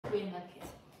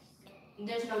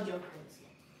There's no Joker in this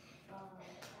game.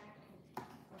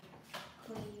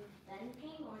 Queen, then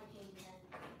king, or king,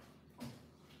 then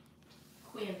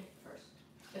Queen first,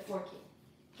 before king.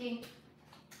 King.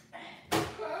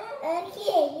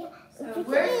 Okay. So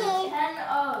where's the 10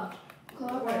 of?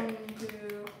 1,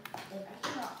 2,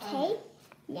 Okay.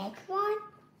 Next one.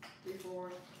 3,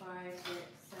 4, 5, 6,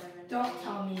 7. Don't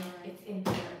tell me it's in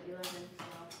there. 11,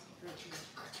 12, 13.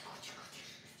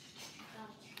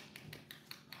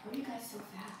 How are you guys so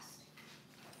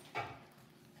fast?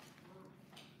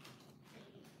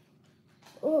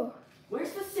 Oh.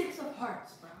 Where's the 6 of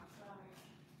hearts, bro?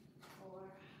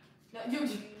 5, 4. No,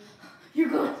 you're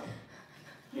going.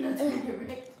 You're not doing it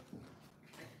right.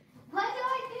 What do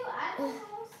I do? I don't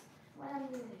know what I'm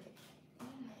doing.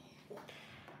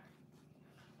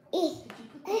 Did you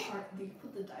put the heart? Did you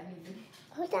put the diamond in?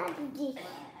 Who's that? What I did?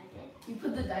 You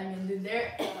put the diamond in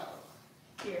there.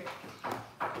 Here.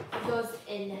 It goes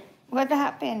in. What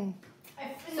happened?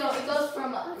 So it goes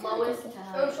from lowest to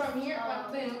highest. Goes from here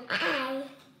up to.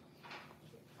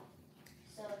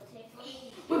 So take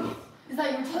me. Is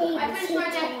that your turn? I finished my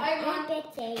deck. I won.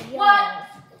 What?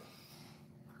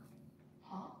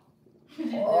 Huh? You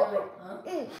did literally, huh?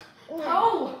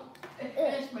 Oh! I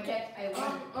finished my deck. I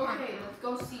won. Okay, let's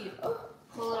go see it.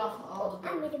 Pull it off all the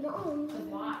I made them all.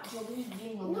 Why? Jolene's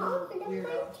being a No, little but that's weirdo.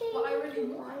 my Well, I already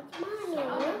won. Mommy.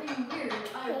 I'm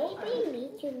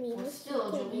being weird. Well,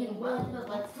 still, Jolene won, but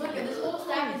let's Look at this whole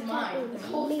stack is mine. This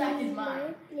whole stack is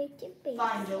mine.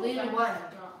 Fine, Jolene won.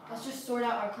 Let's just sort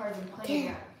out our cards and play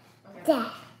again.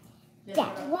 Dad.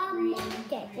 Dad. One more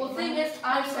day. Well, thing is,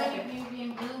 I'm second. You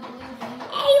being blue, blue, blue.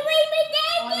 Hey, wait, wait,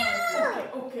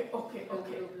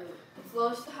 Okay. It's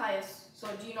lowest to highest. So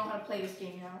do you know how to play this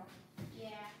game now? Yeah.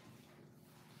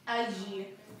 IG.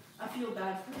 I feel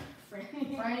bad for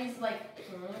Franny. Franny's like,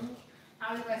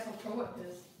 how do you guys so pro at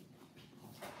this?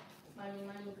 Money,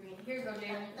 green. Here you go,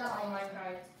 Jalen. That's all my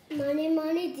cards.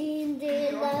 Money, ding,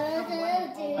 ding, Yours la, is da,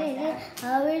 one. ding, Oh my God.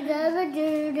 hurry, da, da, da,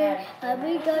 da,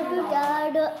 hurry, da, da, da,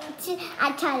 da.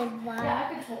 I tried it once. Yeah,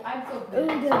 I'm so Oh, good.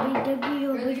 da, da, da, da, da,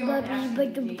 da,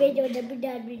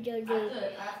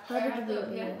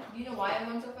 Do you know why I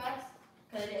won so fast?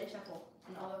 Because I didn't shuffle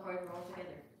and all the cards were all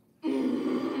together.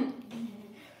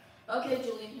 Okay,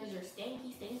 Jolene, here's your stanky,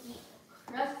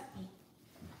 crusty.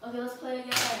 Okay, let's play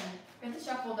again. We have to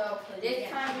shuffle though. This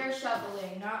time you're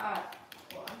shuffling, not us.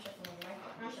 Well, I'm shuffling my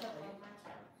cards. I'm shuffling my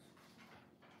cards.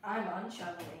 I'm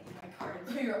unshuffling my cards.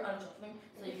 You're unshuffling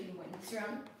so you can win this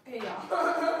round. Hey, y'all.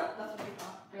 That's what we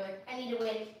thought. You're like, I need to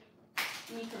win.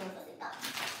 you need to win.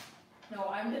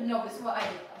 No, this is what I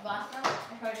did. Last round, I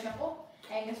tried to shuffle,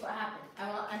 and guess what happened? I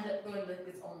will end up going like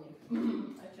this only.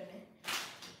 I shouldn't.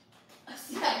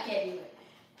 See, I can't do it.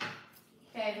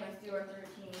 Okay, let's do our 13.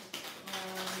 1,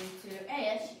 2, hey,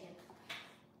 that's chicken.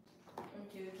 1,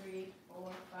 2, 3,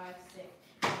 4, 5, 6,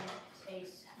 7, 8,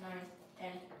 9,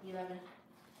 10, 11,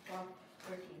 12,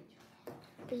 13.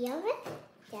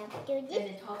 And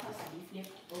then top has to be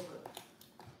flipped over.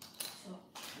 So,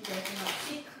 you guys are not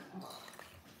sick.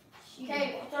 Okay,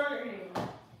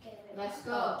 let's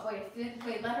go.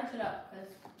 Wait, let her sit up.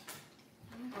 Cause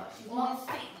she's not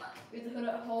sick. You have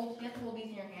to hold these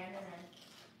in your hand and then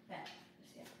that.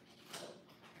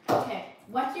 Okay,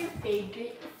 what's your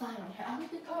favorite final round of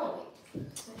the card?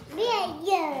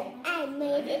 I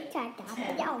made it. I'm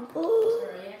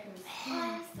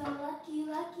so lucky.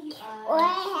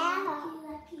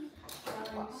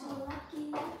 I'm so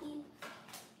lucky.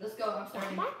 Let's go. I'm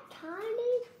starting.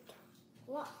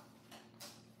 What?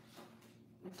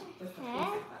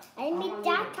 I made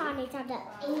that tiny something.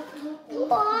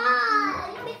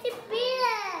 Wow, it's a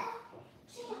beer.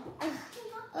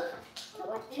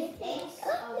 What is this?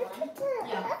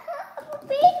 Yeah.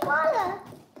 Big water.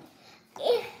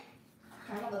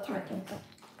 Kind of the target.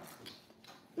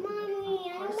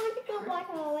 Mommy, I want to go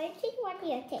water. Wait, she's what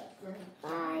here. Take.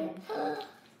 Bye.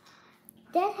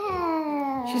 That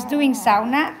her. She's doing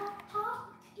sauna?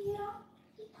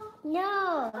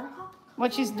 No.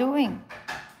 What she's doing?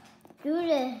 Do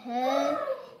the hair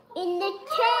in the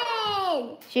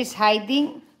chain. She's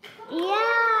hiding?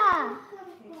 Yeah.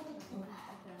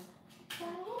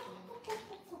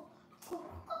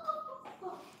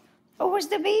 Oh, where's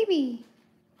the baby?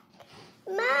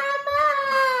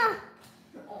 Mama!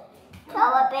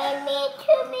 Come a baby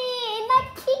to me, my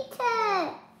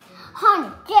kitchen. Honey,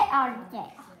 get out of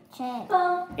there. Chair.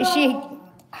 Is she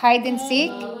hide and seek?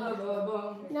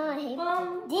 No,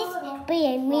 this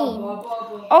being mean.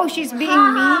 Oh, she's being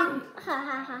mean? Ha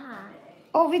ha ha ha.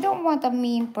 Oh, we don't want a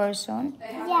mean person.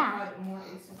 Yeah.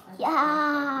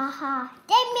 Yeah.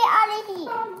 Get me out of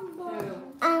here.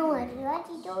 I want to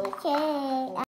do it.